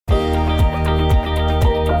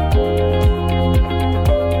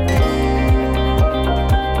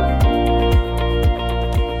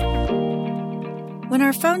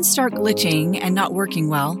phones start glitching and not working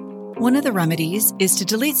well, one of the remedies is to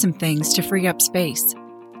delete some things to free up space.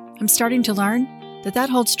 I'm starting to learn that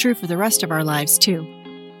holds true for the rest of our lives, too.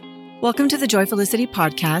 Welcome to the Joyfulicity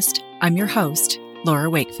podcast. I'm your host, Laura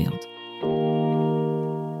Wakefield.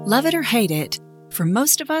 Love it or hate it, for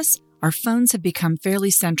most of us, our phones have become fairly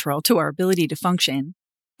central to our ability to function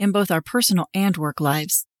in both our personal and work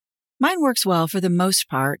lives. Mine works well for the most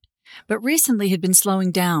part, but recently had been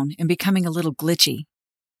slowing down and becoming a little glitchy.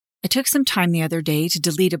 I took some time the other day to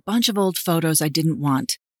delete a bunch of old photos I didn't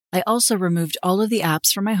want. I also removed all of the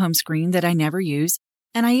apps from my home screen that I never use,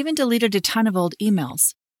 and I even deleted a ton of old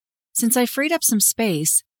emails. Since I freed up some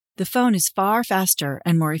space, the phone is far faster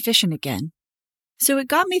and more efficient again. So it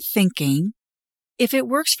got me thinking, if it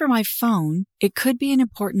works for my phone, it could be an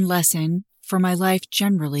important lesson for my life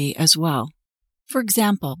generally as well. For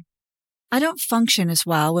example, I don't function as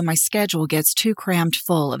well when my schedule gets too crammed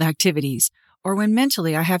full of activities or when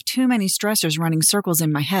mentally I have too many stressors running circles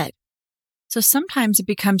in my head. So sometimes it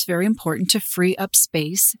becomes very important to free up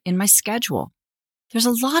space in my schedule. There's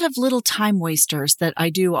a lot of little time wasters that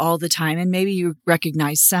I do all the time, and maybe you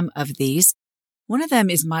recognize some of these. One of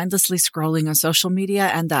them is mindlessly scrolling on social media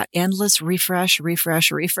and that endless refresh.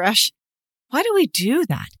 Why do we do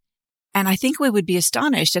that? And I think we would be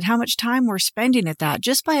astonished at how much time we're spending at that.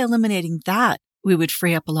 Just by eliminating that, we would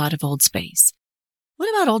free up a lot of old space. What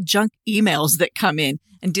about all junk emails that come in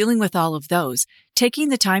and dealing with all of those? Taking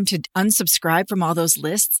the time to unsubscribe from all those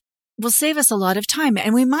lists will save us a lot of time.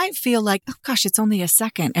 And we might feel like, oh gosh, it's only a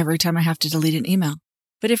second every time I have to delete an email.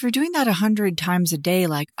 But if you're doing that 100 times a day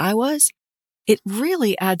like I was, it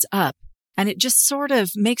really adds up. And it just sort of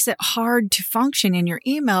makes it hard to function in your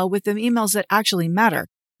email with the emails that actually matter.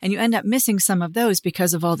 And you end up missing some of those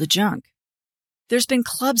because of all the junk. There's been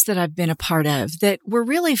clubs that I've been a part of that were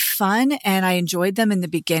really fun and I enjoyed them in the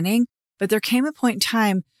beginning, but there came a point in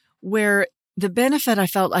time where the benefit I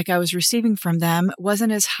felt like I was receiving from them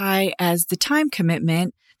wasn't as high as the time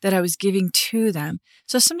commitment that I was giving to them.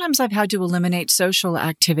 So sometimes I've had to eliminate social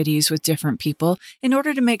activities with different people in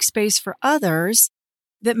order to make space for others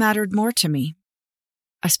that mattered more to me.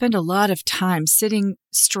 I spend a lot of time sitting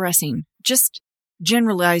stressing, just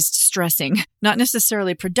generalized stressing, not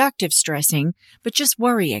necessarily productive stressing, but just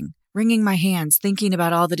worrying, wringing my hands, thinking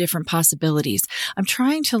about all the different possibilities. I'm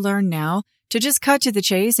trying to learn now to just cut to the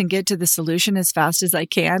chase and get to the solution as fast as I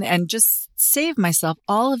can and just save myself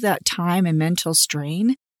all of that time and mental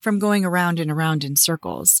strain from going around and around in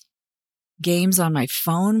circles. Games on my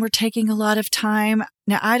phone were taking a lot of time.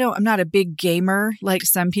 Now, I'm not a big gamer like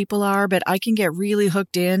some people are, but I can get really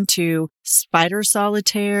hooked into Spider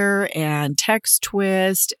Solitaire and Text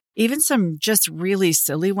Twist, even some just really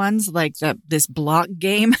silly ones like this block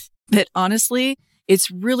game that honestly, it's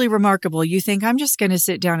really remarkable. You think I'm just going to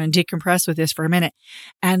sit down and decompress with this for a minute,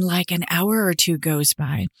 and like an hour or two goes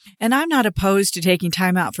by. And I'm not opposed to taking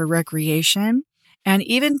time out for recreation and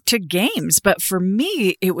even to games. But for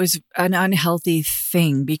me, it was an unhealthy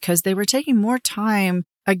thing because they were taking more time,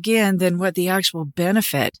 again, than what the actual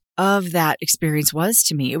benefit of that experience was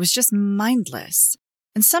to me. It was just mindless.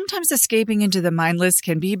 And sometimes escaping into the mindless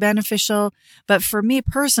can be beneficial. But for me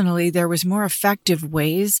personally, there was more effective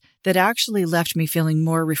ways that actually left me feeling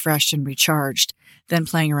more refreshed and recharged than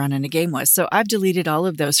playing around in a game was. So I've deleted all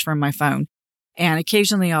of those from my phone. And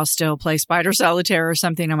occasionally I'll still play Spider Solitaire or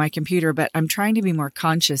something on my computer, but I'm trying to be more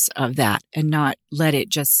conscious of that and not let it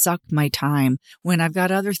just suck my time when I've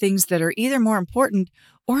got other things that are either more important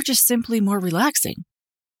or just simply more relaxing.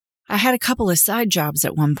 I had a couple of side jobs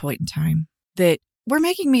at one point in time that were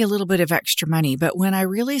making me a little bit of extra money, but when I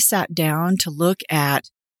really sat down to look at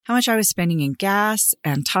how much I was spending in gas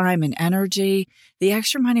and time and energy, the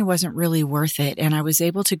extra money wasn't really worth it. And I was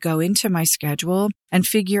able to go into my schedule and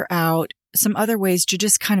figure out some other ways to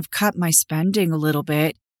just kind of cut my spending a little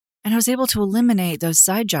bit. And I was able to eliminate those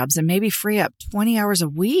side jobs and maybe free up 20 hours a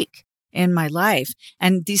week in my life.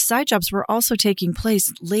 And these side jobs were also taking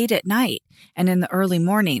place late at night and in the early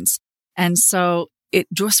mornings. And so it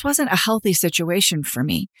just wasn't a healthy situation for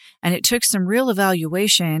me. And it took some real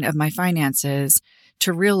evaluation of my finances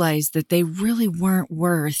to realize that they really weren't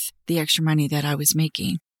worth the extra money that I was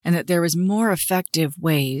making and that there was more effective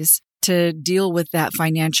ways to deal with that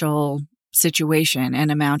financial situation and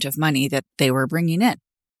amount of money that they were bringing in.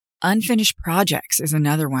 Unfinished projects is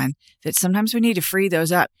another one that sometimes we need to free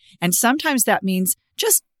those up. And sometimes that means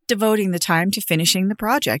just devoting the time to finishing the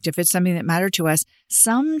project. If it's something that mattered to us,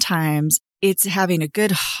 sometimes it's having a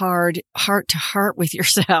good hard heart to heart with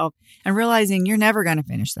yourself and realizing you're never going to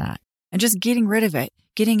finish that and just getting rid of it,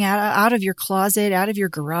 getting out of your closet, out of your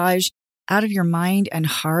garage, out of your mind and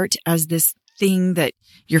heart as this thing that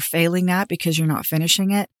you're failing at because you're not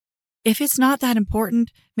finishing it. If it's not that important,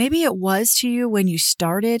 maybe it was to you when you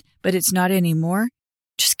started, but it's not anymore,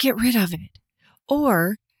 just get rid of it.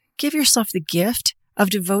 Or give yourself the gift of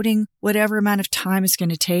devoting whatever amount of time it's going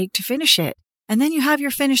to take to finish it. And then you have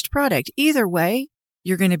your finished product. Either way,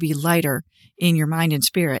 you're going to be lighter in your mind and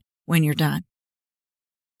spirit when you're done.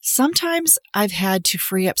 Sometimes I've had to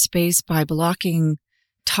free up space by blocking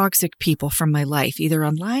toxic people from my life, either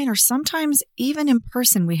online or sometimes even in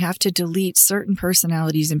person. We have to delete certain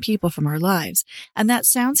personalities and people from our lives. And that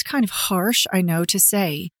sounds kind of harsh, I know, to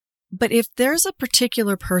say. But if there's a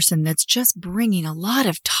particular person that's just bringing a lot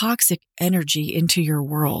of toxic energy into your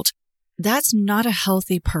world, that's not a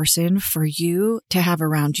healthy person for you to have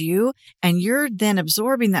around you. And you're then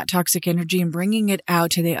absorbing that toxic energy and bringing it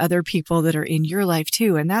out to the other people that are in your life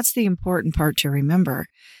too. And that's the important part to remember.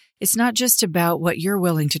 It's not just about what you're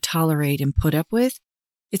willing to tolerate and put up with.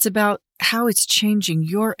 It's about how it's changing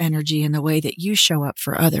your energy in the way that you show up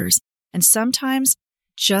for others. And sometimes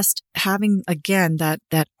just having, again,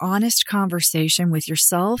 that honest conversation with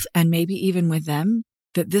yourself and maybe even with them,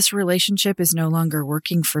 that this relationship is no longer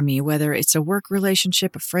working for me, whether it's a work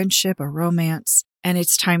relationship, a friendship, a romance, and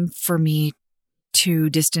it's time for me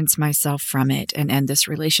to distance myself from it and end this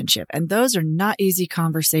relationship. And those are not easy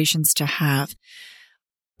conversations to have.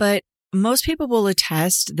 But most people will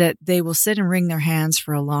attest that they will sit and wring their hands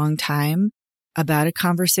for a long time about a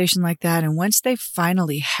conversation like that. And once they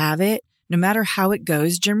finally have it, no matter how it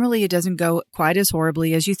goes, generally it doesn't go quite as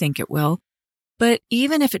horribly as you think it will. But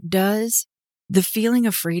even if it does, the feeling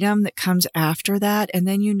of freedom that comes after that, and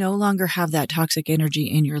then you no longer have that toxic energy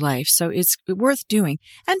in your life. So it's worth doing,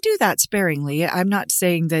 and do that sparingly. I'm not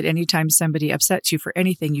saying that anytime somebody upsets you for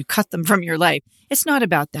anything, you cut them from your life. It's not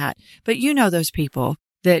about that. But you know those people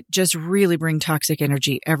that just really bring toxic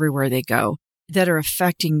energy everywhere they go, that are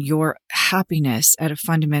affecting your happiness at a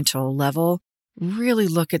fundamental level. Really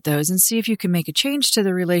look at those and see if you can make a change to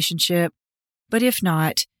the relationship. But if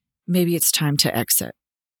not, maybe it's time to exit.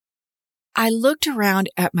 I looked around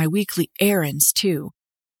at my weekly errands too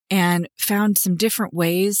and found some different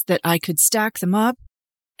ways that I could stack them up.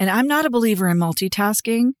 And I'm not a believer in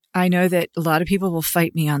multitasking. I know that a lot of people will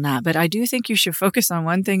fight me on that, but I do think you should focus on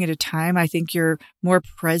one thing at a time. I think you're more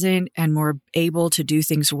present and more able to do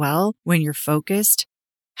things well when you're focused.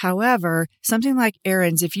 However, something like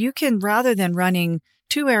errands, if you can, rather than running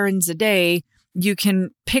 2 errands a day, you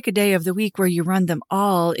can pick a day of the week where you run them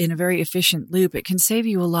all in a very efficient loop. It can save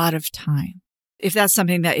you a lot of time if that's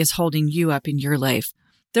something that is holding you up in your life.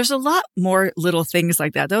 There's a lot more little things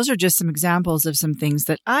like that. Those are just some examples of some things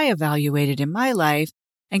that I evaluated in my life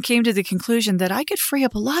and came to the conclusion that I could free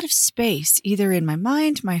up a lot of space, either in my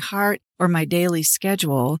mind, my heart, or my daily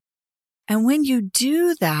schedule. And when you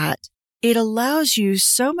do that, it allows you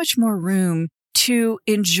so much more room to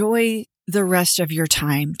enjoy the rest of your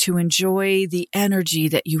time, to enjoy the energy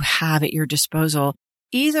that you have at your disposal,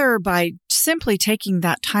 either by simply taking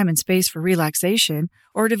that time and space for relaxation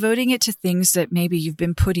or devoting it to things that maybe you've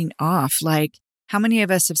been putting off. Like, how many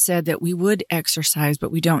of us have said that we would exercise,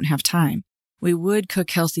 but we don't have time? We would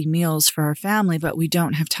cook healthy meals for our family, but we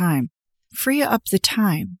don't have time. Free up the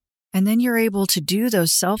time. And then you're able to do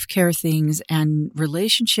those self-care things and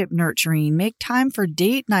relationship nurturing. Make time for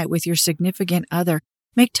date night with your significant other.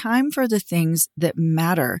 Make time for the things that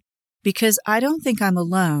matter, because I don't think I'm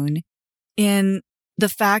alone in the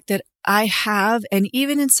fact that I have, and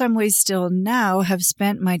even in some ways still now, have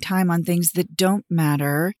spent my time on things that don't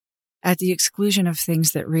matter at the exclusion of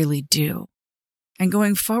things that really do. And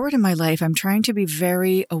going forward in my life, I'm trying to be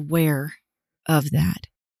very aware of that,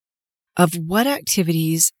 of what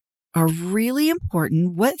activities are really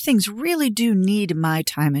important, what things really do need my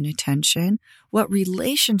time and attention, what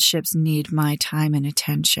relationships need my time and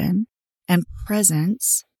attention and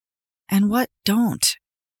presence, and what don't,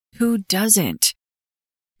 who doesn't.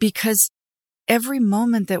 Because every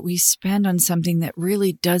moment that we spend on something that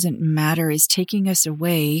really doesn't matter is taking us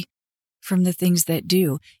away from the things that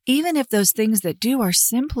do, even if those things that do are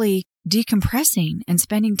simply decompressing and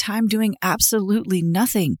spending time doing absolutely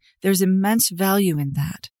nothing. There's immense value in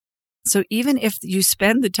that. So even if you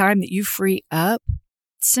spend the time that you free up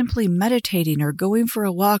simply meditating or going for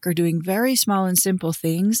a walk or doing very small and simple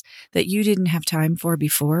things that you didn't have time for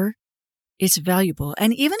before, it's valuable.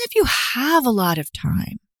 And even if you have a lot of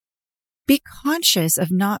time, be conscious of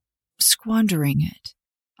not squandering it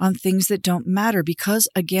on things that don't matter because,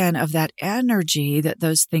 again, of that energy that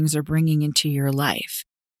those things are bringing into your life.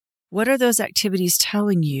 What are those activities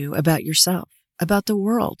telling you about yourself, about the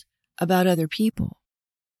world, about other people?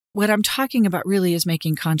 What I'm talking about really is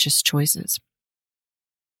making conscious choices.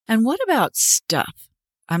 And what about stuff?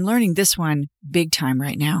 I'm learning this one big time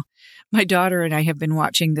right now. My daughter and I have been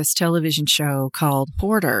watching this television show called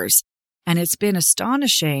Hoarders, and it's been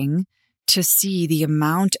astonishing to see the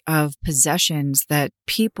amount of possessions that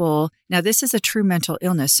people, now this is a true mental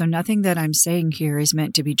illness, so nothing that I'm saying here is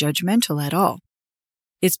meant to be judgmental at all.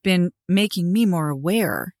 It's been making me more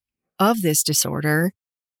aware of this disorder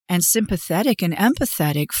and sympathetic and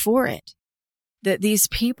empathetic for it. That these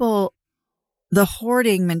people, the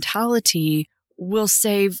hoarding mentality will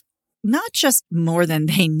save not just more than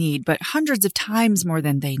they need, but hundreds of times more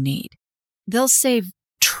than they need. They'll save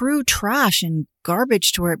true trash and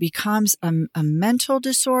garbage to where it becomes a mental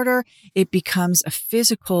disorder. It becomes a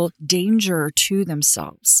physical danger to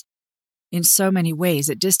themselves. In so many ways,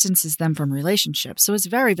 it distances them from relationships. So it's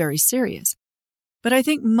very, very serious. But I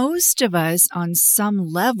think most of us on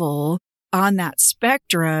some level on that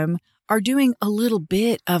spectrum are doing a little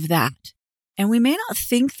bit of that. And we may not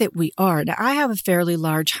think that we are. Now, I have a fairly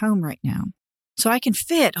large home right now, so I can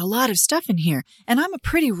fit a lot of stuff in here. And I'm a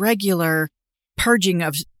pretty regular purging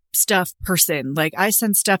of stuff person. Like I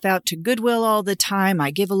send stuff out to Goodwill all the time.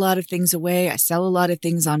 I give a lot of things away. I sell a lot of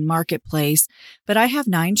things on Marketplace, but I have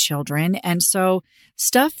 9 children. And so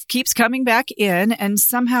stuff keeps coming back in. And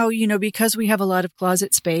somehow, because we have a lot of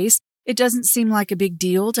closet space, it doesn't seem like a big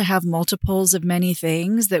deal to have multiples of many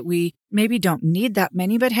things that we maybe don't need that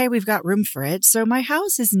many, but hey, we've got room for it. So my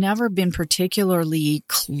house has never been particularly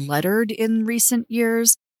cluttered in recent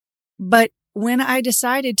years. But when I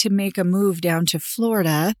decided to make a move down to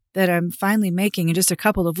Florida that I'm finally making in just a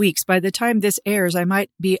couple of weeks, by the time this airs, I might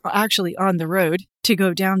be actually on the road to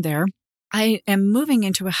go down there. I am moving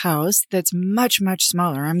into a house that's much, much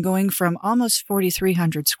smaller. I'm going from almost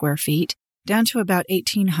 4,300 square feet down to about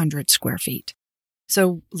 1,800 square feet.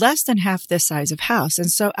 So less than half this size of house. And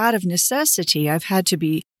so out of necessity, I've had to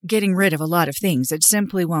be getting rid of a lot of things. It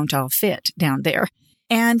simply won't all fit down there.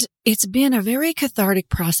 And it's been a very cathartic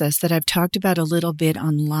process that I've talked about a little bit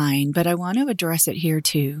online, but I want to address it here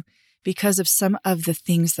too, because of some of the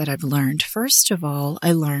things that I've learned. First of all,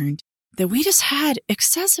 I learned that we just had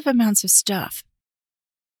excessive amounts of stuff,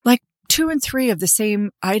 like 2 and 3 of the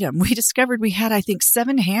same item. We discovered we had, I think,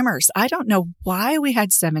 7 hammers. I don't know why we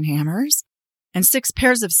had 7 hammers and 6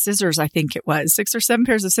 pairs of scissors. I think it was 6 or 7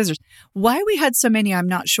 pairs of scissors. Why we had so many, I'm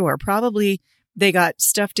not sure. Probably they got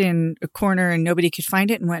stuffed in a corner and nobody could find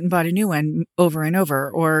it and went and bought a new one over and over.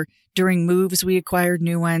 Or during moves, we acquired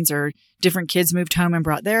new ones, or different kids moved home and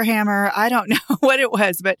brought their hammer. I don't know what it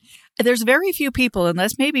was, but there's very few people,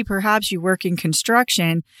 unless maybe perhaps you work in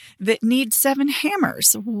construction, that need 7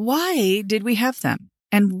 hammers. Why did we have them?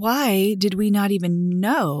 And why did we not even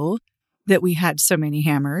know that we had so many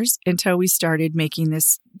hammers until we started making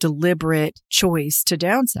this deliberate choice to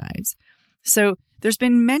downsize? So there's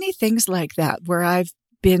been many things like that where I've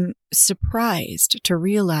been surprised to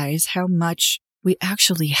realize how much we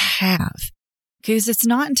actually have. Because it's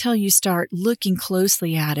not until you start looking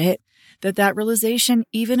closely at it that realization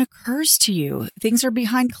even occurs to you. Things are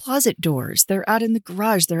behind closet doors. They're out in the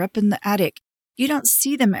garage. They're up in the attic. You don't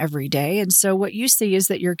see them every day. And so what you see is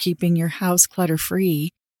that you're keeping your house clutter-free,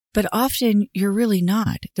 but often you're really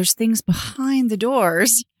not. There's things behind the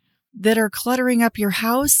doors that are cluttering up your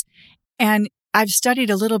house. And I've studied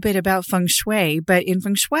a little bit about feng shui, but in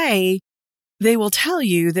feng shui, they will tell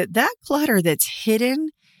you that clutter that's hidden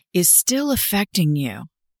is still affecting you.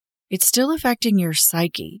 It's still affecting your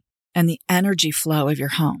psyche and the energy flow of your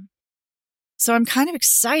home. So I'm kind of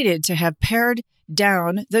excited to have pared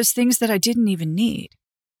down those things that I didn't even need.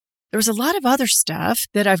 There was a lot of other stuff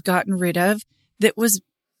that I've gotten rid of that was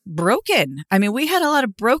broken. I mean, we had a lot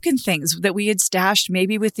of broken things that we had stashed,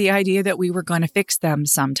 maybe with the idea that we were going to fix them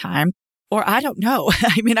sometime. Or I don't know.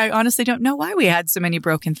 I mean, I honestly don't know why we had so many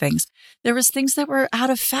broken things. There was things that were out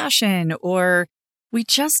of fashion, or we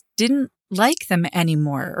just didn't like them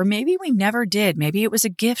anymore. Or maybe we never did. Maybe it was a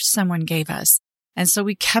gift someone gave us. And so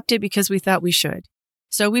we kept it because we thought we should.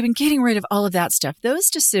 So we've been getting rid of all of that stuff. Those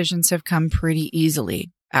decisions have come pretty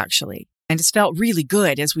easily, actually. And it's felt really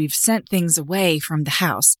good as we've sent things away from the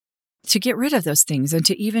house to get rid of those things and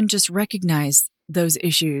to even just recognize those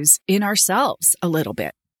issues in ourselves a little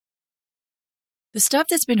bit. The stuff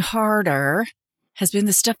that's been harder has been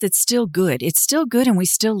the stuff that's still good. It's still good and we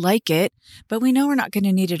still like it, but we know we're not going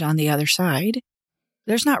to need it on the other side.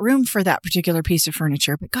 There's not room for that particular piece of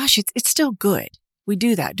furniture, but gosh, it's still good. We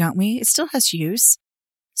do that, don't we? It still has use.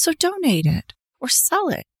 So donate it or sell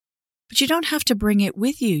it. But you don't have to bring it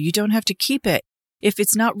with you. You don't have to keep it if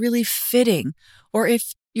it's not really fitting, or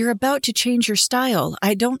if you're about to change your style.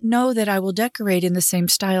 I don't know that I will decorate in the same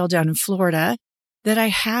style down in Florida that I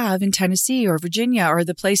have in Tennessee or Virginia, or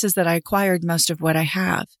the places that I acquired most of what I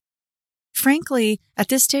have. Frankly, at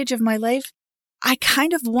this stage of my life, I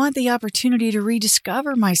kind of want the opportunity to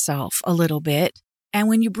rediscover myself a little bit. And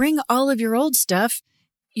when you bring all of your old stuff,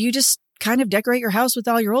 you just kind of decorate your house with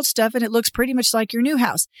all your old stuff and it looks pretty much like your new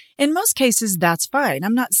house. In most cases, that's fine.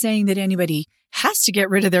 I'm not saying that anybody has to get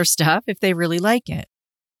rid of their stuff if they really like it.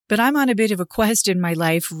 But I'm on a bit of a quest in my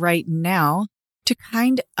life right now to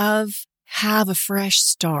kind of have a fresh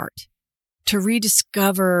start, to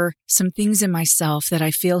rediscover some things in myself that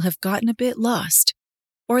I feel have gotten a bit lost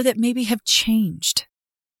or that maybe have changed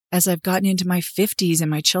as I've gotten into my 50s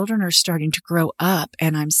and my children are starting to grow up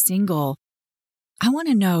and I'm single. I want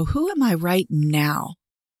to know, who am I right now?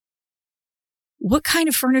 What kind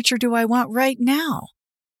of furniture do I want right now?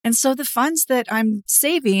 And so the funds that I'm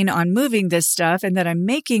saving on moving this stuff and that I'm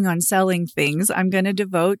making on selling things, I'm going to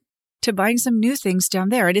devote to buying some new things down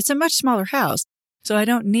there. And it's a much smaller house, so I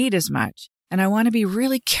don't need as much. And I want to be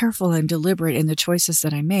really careful and deliberate in the choices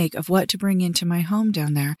that I make of what to bring into my home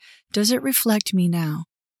down there. Does it reflect me now?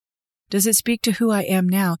 Does it speak to who I am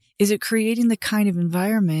now? Is it creating the kind of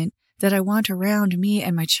environment that I want around me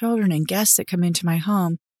and my children and guests that come into my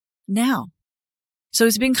home now? So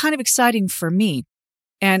it's been kind of exciting for me.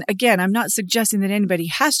 And again, I'm not suggesting that anybody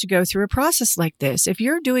has to go through a process like this. If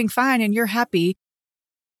you're doing fine and you're happy,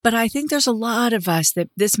 but I think there's a lot of us that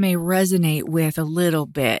this may resonate with a little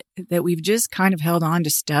bit, that we've just kind of held on to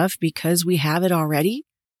stuff because we have it already.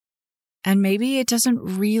 And maybe it doesn't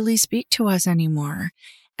really speak to us anymore.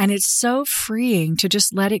 And it's so freeing to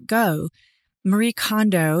just let it go. Marie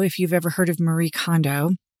Kondo, if you've ever heard of Marie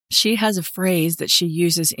Kondo, she has a phrase that she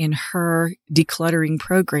uses in her decluttering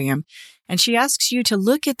program. And she asks you to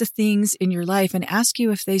look at the things in your life and ask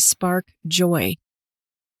you if they spark joy.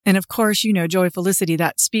 And of course, you know, joy, felicity,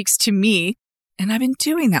 that speaks to me. And I've been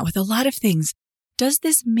doing that with a lot of things. Does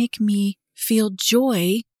this make me feel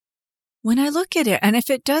joy when I look at it? And if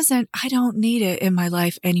it doesn't, I don't need it in my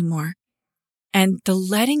life anymore. And the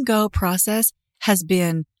letting go process has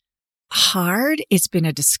been hard. It's been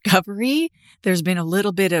a discovery. There's been a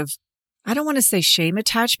little bit of, I don't want to say shame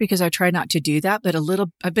attached because I try not to do that, but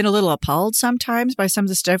I've been a little appalled sometimes by some of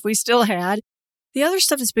the stuff we still had. The other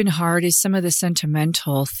stuff that's been hard is some of the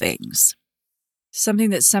sentimental things. Something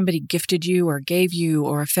that somebody gifted you or gave you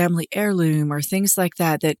or a family heirloom or things like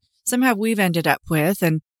that somehow we've ended up with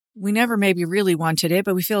and we never maybe really wanted it,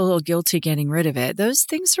 but we feel a little guilty getting rid of it. Those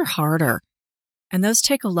things are harder and those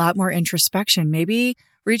take a lot more introspection. Maybe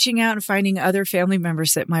reaching out and finding other family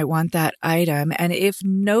members that might want that item. And if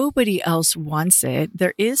nobody else wants it,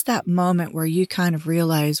 there is that moment where you kind of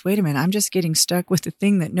realize, wait a minute, I'm just getting stuck with the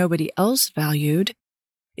thing that nobody else valued.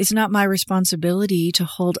 It's not my responsibility to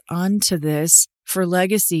hold on to this for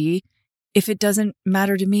legacy if it doesn't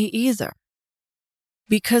matter to me either.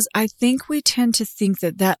 Because I think we tend to think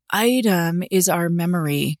that that item is our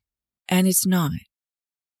memory, and it's not.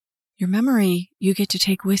 Your memory you get to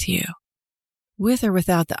take with you, with or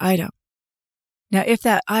without the item. Now, if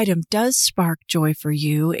that item does spark joy for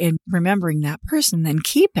you in remembering that person, then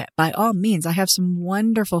keep it by all means. I have some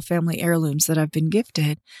wonderful family heirlooms that I've been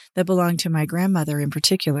gifted that belong to my grandmother in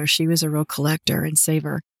particular. She was a real collector and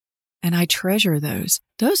saver, and I treasure those.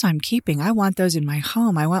 Those I'm keeping. I want those in my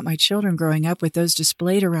home. I want my children growing up with those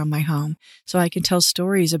displayed around my home so I can tell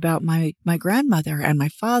stories about my grandmother and my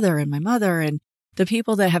father and my mother and the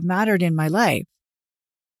people that have mattered in my life.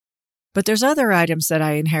 But there's other items that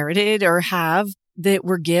I inherited or have that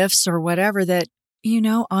were gifts or whatever that,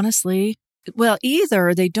 honestly, well,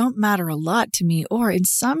 either they don't matter a lot to me, or in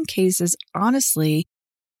some cases, honestly,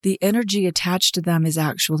 the energy attached to them is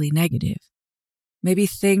actually negative. Maybe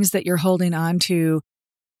things that you're holding on to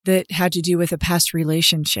that had to do with a past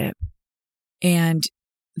relationship. And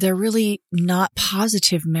they're really not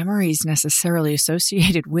positive memories necessarily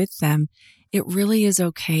associated with them. It really is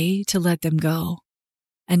okay to let them go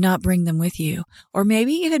and not bring them with you. Or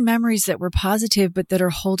maybe even memories that were positive, but that are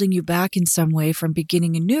holding you back in some way from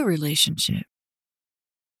beginning a new relationship.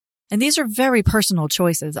 And these are very personal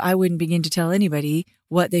choices. I wouldn't begin to tell anybody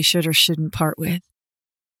what they should or shouldn't part with.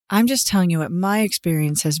 I'm just telling you what my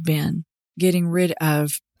experience has been getting rid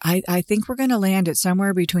of. I think we're going to land at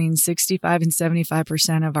somewhere between 65 and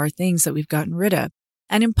 75% of our things that we've gotten rid of.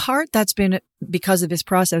 And in part, that's been because of this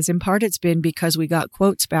process. In part, it's been because we got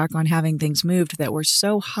quotes back on having things moved that were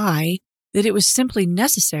so high that it was simply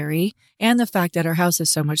necessary. And the fact that our house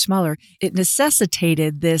is so much smaller, it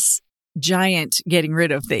necessitated this giant getting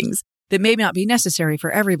rid of things that may not be necessary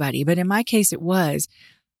for everybody. But in my case, it was.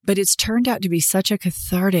 But it's turned out to be such a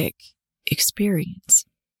cathartic experience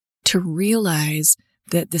to realize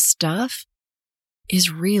that the stuff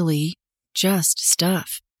is really just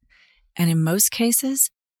stuff. And in most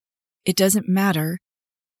cases, it doesn't matter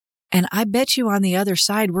And I bet you on the other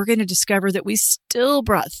side, we're going to discover that we still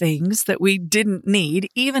brought things that we didn't need,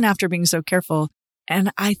 even after being so careful.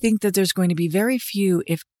 And I think that there's going to be very few,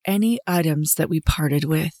 if any, items that we parted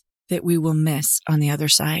with that we will miss on the other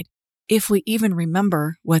side, if we even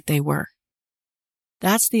remember what they were.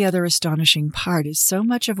 That's the other astonishing part, is so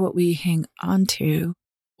much of what we hang on to,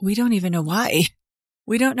 we don't even know why.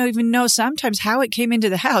 We don't even know sometimes how it came into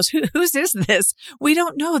the house. Whose is this? We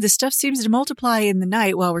don't know. The stuff seems to multiply in the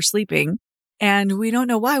night while we're sleeping, and we don't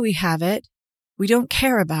know why we have it. We don't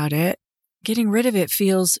care about it. Getting rid of it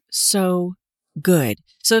feels so good.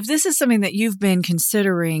 So if this is something that you've been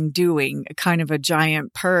considering doing, kind of a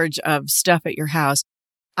giant purge of stuff at your house,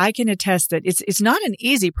 I can attest that it's not an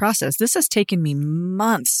easy process. This has taken me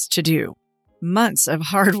months to do, months of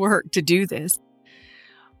hard work to do this.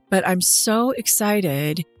 But I'm so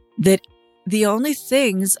excited that the only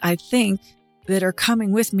things I think that are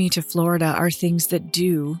coming with me to Florida are things that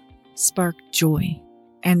do spark joy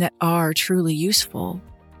and that are truly useful.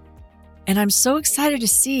 And I'm so excited to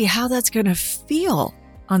see how that's going to feel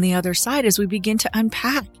on the other side as we begin to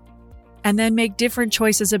unpack and then make different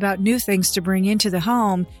choices about new things to bring into the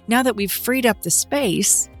home. Now that we've freed up the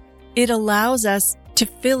space, it allows us to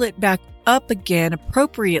fill it back up again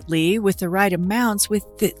appropriately with the right amounts with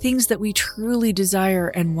the things that we truly desire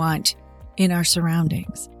and want in our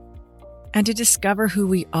surroundings, and to discover who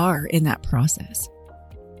we are in that process.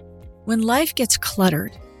 When life gets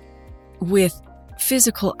cluttered with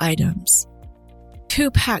physical items,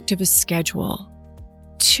 too packed of a schedule,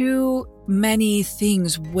 too many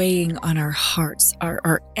things weighing on our hearts,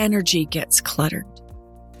 our energy gets cluttered.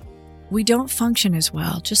 We don't function as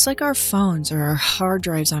well, just like our phones or our hard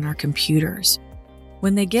drives on our computers.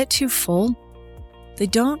 When they get too full, they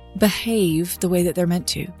don't behave the way that they're meant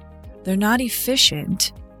to. They're not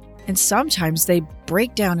efficient, and sometimes they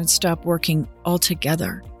break down and stop working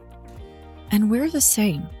altogether. And we're the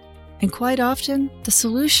same. And quite often, the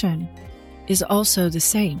solution is also the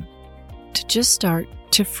same: to just start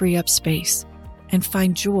to free up space and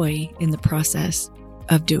find joy in the process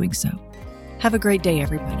of doing so. Have a great day,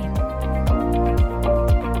 everybody.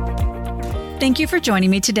 Thank you for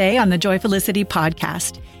joining me today on the Joyfulicity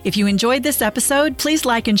podcast. If you enjoyed this episode, please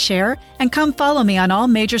like and share, and come follow me on all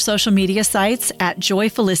major social media sites at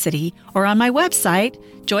Joyfulicity or on my website,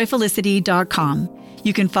 joyfulicity.com.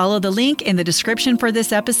 You can follow the link in the description for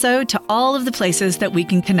this episode to all of the places that we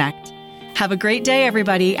can connect. Have a great day,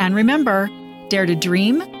 everybody, and remember, dare to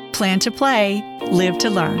dream, plan to play, live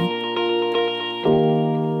to learn.